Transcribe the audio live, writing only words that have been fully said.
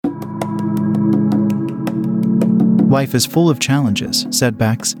Life is full of challenges,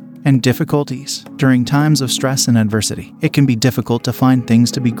 setbacks, and difficulties. During times of stress and adversity, it can be difficult to find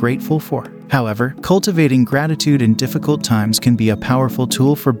things to be grateful for. However, cultivating gratitude in difficult times can be a powerful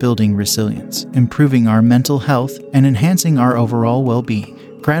tool for building resilience, improving our mental health, and enhancing our overall well-being.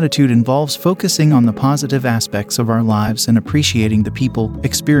 Gratitude involves focusing on the positive aspects of our lives and appreciating the people,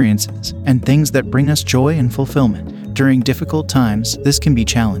 experiences, and things that bring us joy and fulfillment. During difficult times, this can be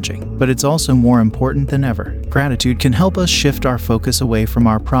challenging, but it's also more important than ever. Gratitude can help us shift our focus away from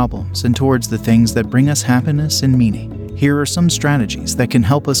our problems and towards the things that bring us happiness and meaning. Here are some strategies that can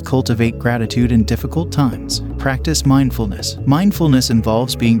help us cultivate gratitude in difficult times. Practice mindfulness. Mindfulness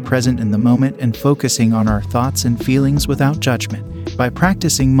involves being present in the moment and focusing on our thoughts and feelings without judgment. By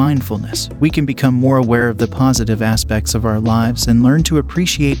practicing mindfulness, we can become more aware of the positive aspects of our lives and learn to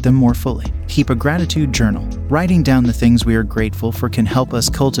appreciate them more fully. Keep a gratitude journal. Writing down the things we are grateful for can help us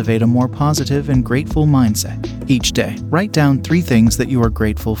cultivate a more positive and grateful mindset. Each day, write down 3 things that you are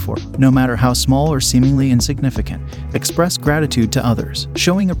grateful for, no matter how small or seemingly insignificant. Express gratitude to others.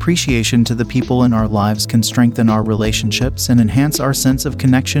 Showing appreciation to the people in our lives can strengthen our relationships and enhance our sense of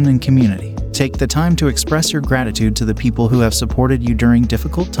connection and community. Take the time to express your gratitude to the people who have supported you during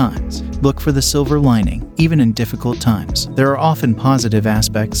difficult times. Look for the silver lining. Even in difficult times, there are often positive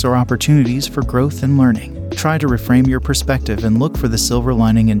aspects or opportunities for growth and learning. Try to reframe your perspective and look for the silver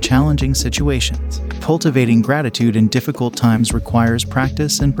lining in challenging situations. Cultivating gratitude in difficult times requires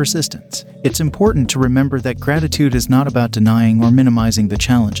practice and persistence. It's important to remember that gratitude is not about denying or minimizing the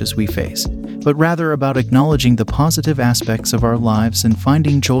challenges we face, but rather about acknowledging the positive aspects of our lives and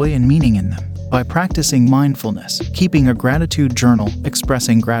finding joy and meaning in them. By practicing mindfulness, keeping a gratitude journal,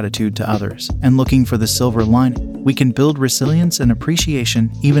 expressing gratitude to others, and looking for the silver lining, we can build resilience and appreciation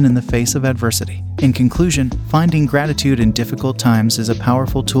even in the face of adversity. In conclusion, finding gratitude in difficult times is a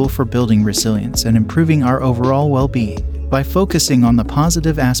powerful tool for building resilience and improving our overall well-being. By focusing on the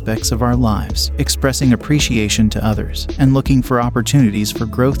positive aspects of our lives, expressing appreciation to others, and looking for opportunities for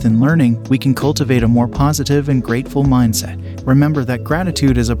growth and learning, we can cultivate a more positive and grateful mindset. Remember that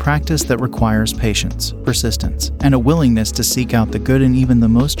gratitude is a practice that requires patience, persistence, and a willingness to seek out the good in even the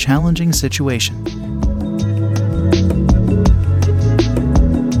most challenging situations.